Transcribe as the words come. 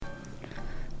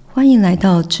欢迎来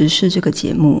到直视这个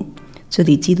节目，这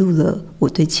里记录了我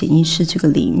对潜意识这个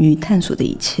领域探索的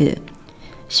一切，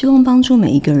希望帮助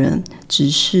每一个人直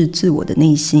视自我的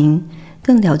内心，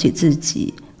更了解自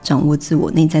己，掌握自我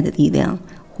内在的力量，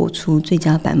活出最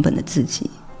佳版本的自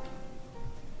己。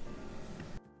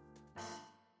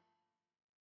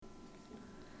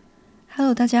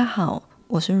Hello， 大家好，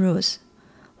我是 Rose，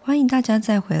 欢迎大家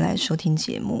再回来收听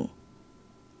节目。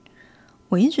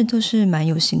我一直都是蛮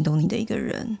有行动力的一个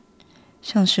人，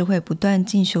像是会不断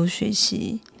进修学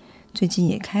习，最近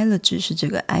也开了直视这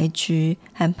个 IG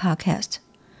和 Podcast。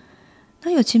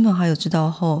 那有亲朋好友知道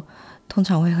后，通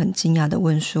常会很惊讶的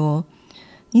问说，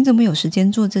你怎么有时间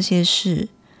做这些事？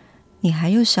你还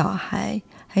有小孩，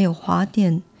还有花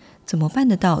店，怎么办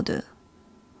得到的？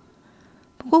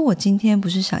不过我今天不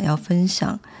是想要分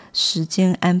享时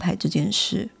间安排这件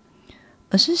事，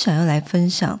而是想要来分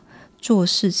享做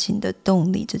事情的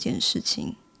动力这件事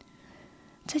情。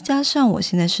再加上我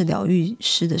现在是疗愈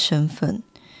师的身份，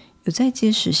有在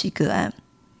接实习个案，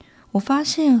我发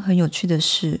现很有趣的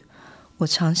是，我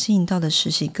常吸引到的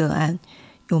实习个案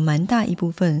有蛮大一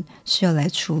部分是要来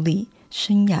处理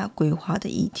生涯规划的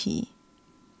议题。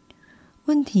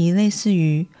问题类似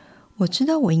于，我知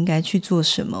道我应该去做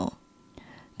什么，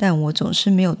但我总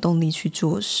是没有动力去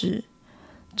做事，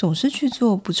总是去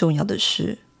做不重要的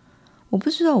事，我不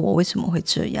知道我为什么会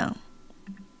这样。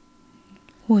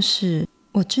或是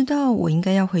我知道我应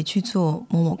该要回去做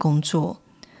某某工作，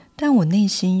但我内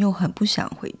心又很不想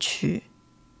回去。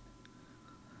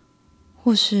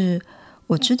或是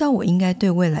我知道我应该对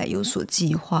未来有所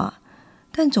计划，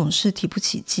但总是提不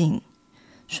起劲，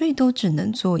所以都只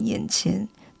能做眼前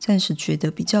暂时觉得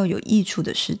比较有益处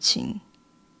的事情。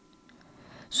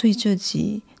所以这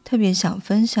集特别想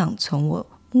分享从我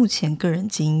目前个人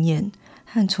经验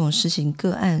和从实行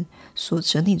个案所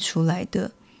整理出来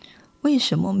的为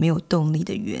什么没有动力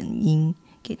的原因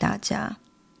给大家。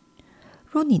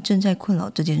若你正在困扰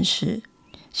这件事，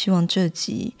希望这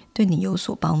集对你有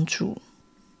所帮助。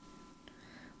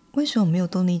为什么没有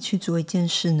动力去做一件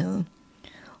事呢？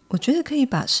我觉得可以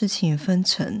把事情分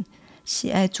成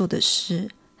喜爱做的事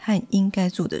和应该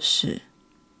做的事。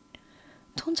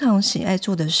通常喜爱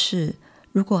做的事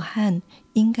如果和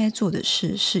应该做的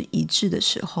事是一致的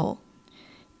时候，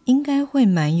应该会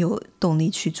蛮有动力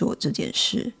去做这件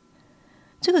事。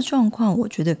这个状况我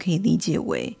觉得可以理解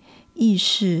为意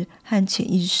识和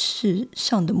潜意识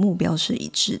上的目标是一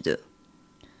致的。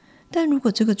但如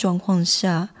果这个状况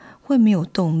下会没有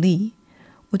动力，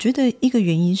我觉得一个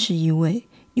原因是因为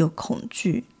有恐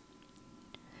惧。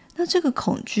那这个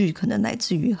恐惧可能来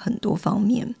自于很多方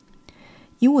面，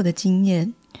以我的经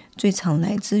验，最常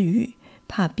来自于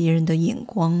怕别人的眼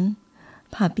光，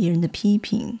怕别人的批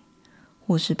评，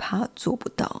或是怕做不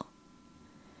到。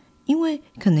因为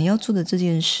可能要做的这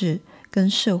件事跟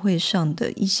社会上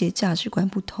的一些价值观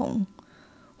不同，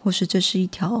或是这是一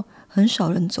条很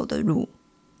少人走的路，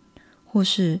或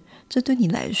是这对你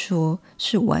来说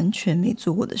是完全没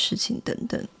做过的事情等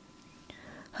等，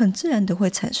很自然的会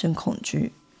产生恐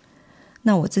惧。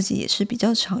那我自己也是比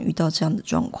较常遇到这样的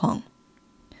状况。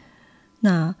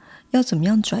那要怎么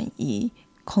样转移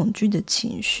恐惧的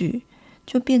情绪，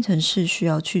就变成是需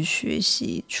要去学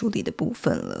习处理的部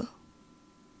分了。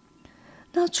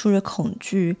那除了恐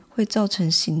惧会造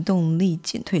成行动力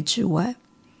减退之外，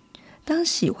当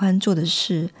喜欢做的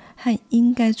事和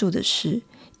应该做的事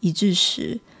一致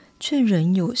时，却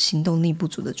仍有行动力不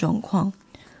足的状况，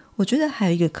我觉得还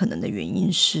有一个可能的原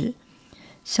因是，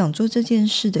想做这件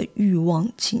事的欲望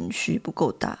情绪不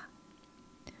够大。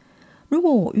如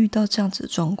果我遇到这样子的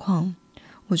状况，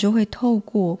我就会透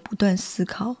过不断思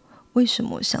考为什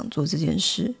么想做这件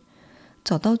事，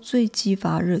找到最激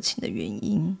发热情的原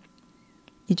因，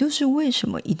也就是为什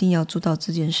么一定要做到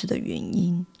这件事的原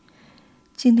因，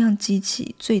尽量激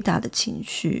起最大的情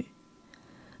绪。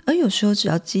而有时候只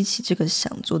要激起这个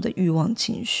想做的欲望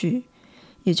情绪，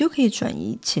也就可以转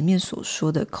移前面所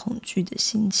说的恐惧的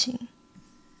心情。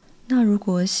那如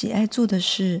果喜爱做的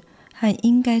事和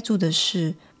应该做的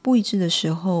事不一致的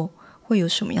时候，会有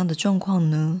什么样的状况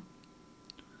呢？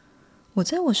我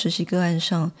在我实习个案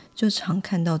上就常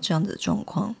看到这样的状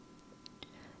况。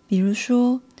比如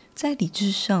说，在理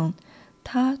智上，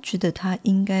他觉得他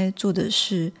应该做的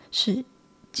事是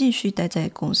继续待在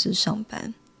公司上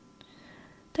班，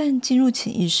但进入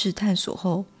潜意识探索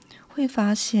后，会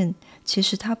发现其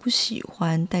实他不喜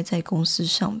欢待在公司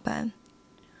上班。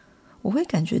我会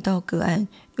感觉到个案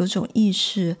有种意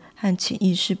识和潜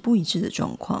意识不一致的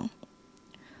状况，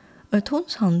而通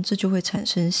常这就会产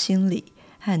生心理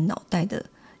和脑袋的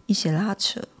一些拉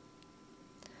扯。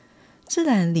自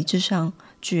然理智上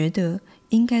觉得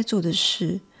应该做的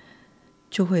事，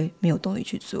就会没有动力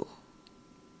去做。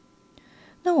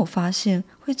那我发现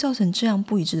会造成这样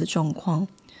不一致的状况，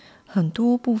很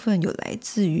多部分有来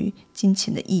自于金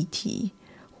钱的议题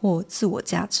或自我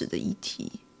价值的议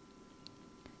题。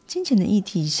金钱的议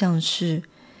题像是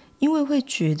因为会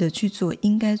觉得去做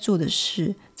应该做的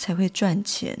事才会赚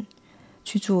钱，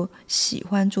去做喜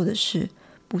欢做的事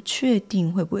不确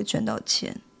定会不会赚到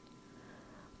钱。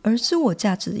而自我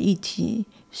价值的议题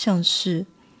像是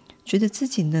觉得自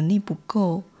己能力不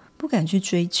够，不敢去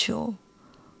追求，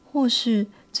或是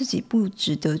自己不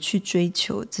值得去追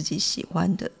求自己喜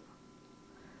欢的。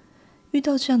遇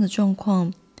到这样的状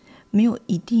况，没有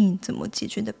一定怎么解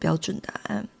决的标准答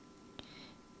案，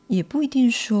也不一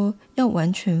定说要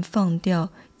完全放掉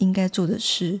应该做的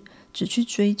事，只去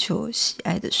追求喜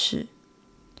爱的事，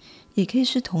也可以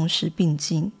是同时并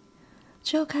进，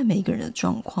这要看每一个人的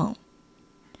状况。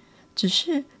只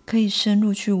是可以深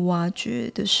入去挖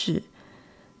掘的是，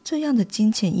这样的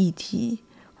金钱议题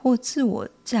或自我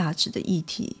价值的议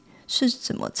题是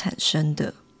怎么产生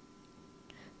的。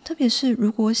特别是如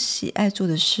果喜爱做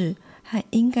的事和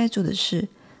应该做的事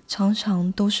常常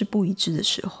都是不一致的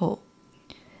时候，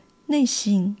内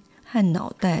心和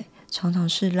脑袋常常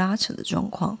是拉扯的状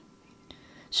况，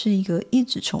是一个一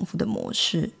直重复的模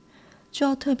式，就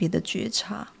要特别的觉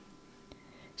察。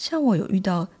像我有遇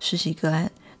到实习个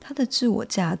案，他的自我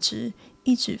价值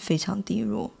一直非常低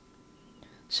落，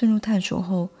深入探索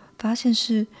后发现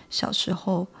是小时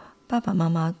候爸爸妈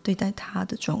妈对待他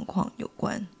的状况有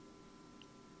关。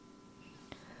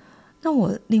那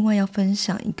我另外要分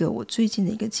享一个我最近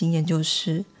的一个经验，就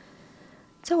是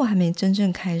在我还没真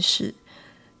正开始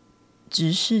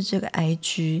直视这个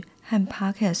IG 和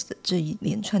Podcast 这一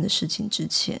连串的事情之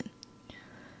前，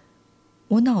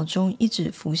我脑中一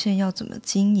直浮现要怎么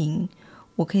经营，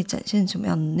我可以展现什么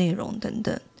样的内容等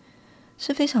等，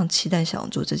是非常期待想要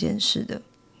做这件事的。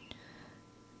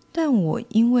但我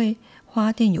因为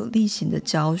花店有例行的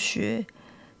教学、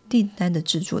订单的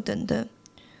制作等等，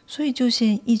所以就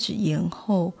先一直延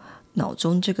后脑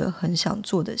中这个很想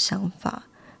做的想法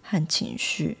和情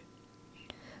绪，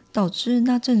导致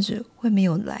那阵子会没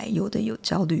有来由的有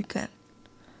焦虑感。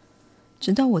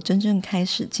直到我真正开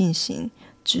始进行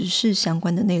直视相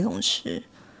关的内容时，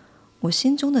我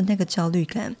心中的那个焦虑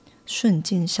感瞬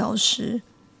间消失，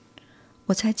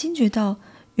我才惊觉到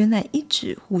原来一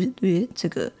直忽略这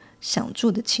个想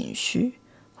做的情绪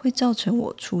会造成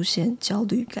我出现焦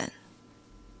虑感。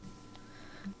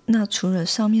那除了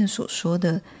上面所说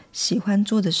的喜欢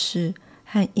做的事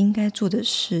和应该做的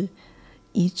事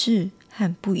一致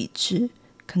和不一致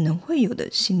可能会有的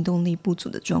行动力不足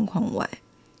的状况外，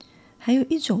还有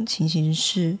一种情形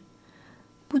是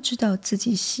不知道自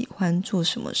己喜欢做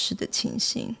什么事的情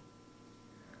形。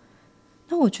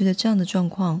那我觉得这样的状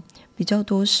况比较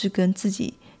多是跟自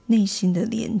己内心的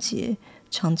连结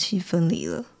长期分离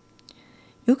了，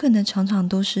有可能常常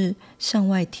都是向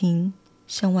外听、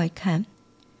向外看，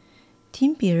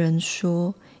听别人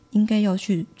说应该要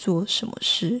去做什么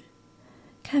事，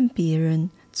看别人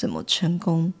怎么成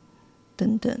功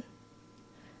等等，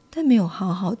但没有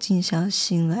好好静下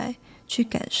心来去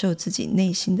感受自己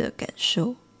内心的感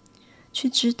受，去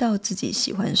知道自己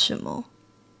喜欢什么。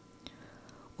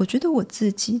我觉得我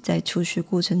自己在求学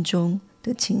过程中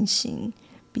的情形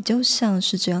比较像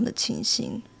是这样的情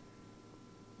形，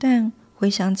但回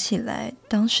想起来，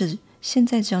当时现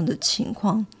在这样的情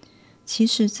况，其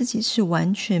实自己是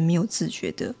完全没有自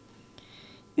觉的。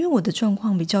因为我的状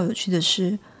况比较有趣的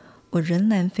是，我仍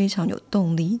然非常有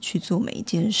动力去做每一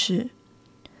件事，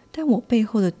但我背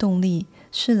后的动力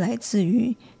是来自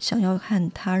于想要和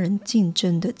他人竞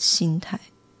争的心态，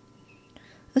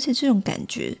而且这种感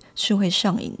觉是会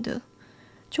上瘾的，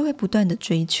就会不断的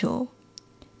追求，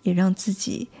也让自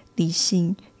己离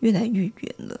心越来越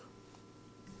远了。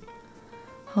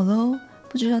好咯，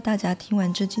不知道大家听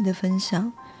完这集的分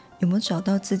享，有没有找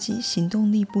到自己行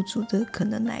动力不足的可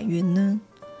能来源呢？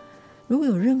如果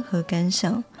有任何感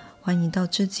想，欢迎到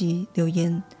这集留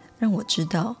言让我知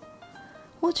道，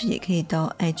或者也可以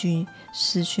到 IG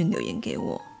私讯留言给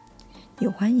我，也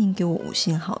欢迎给我5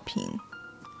星好评。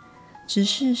直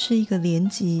视是一个连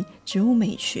集植物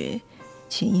美学、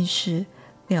潜意识、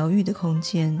疗愈的空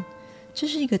间，这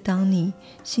是一个当你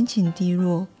心情低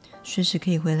落，随时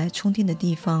可以回来充电的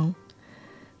地方。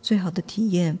最好的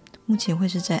体验目前会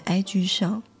是在 IG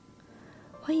上，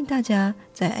欢迎大家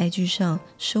在 IG 上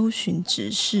搜寻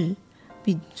直视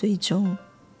并追踪。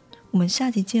我们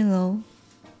下集见喽。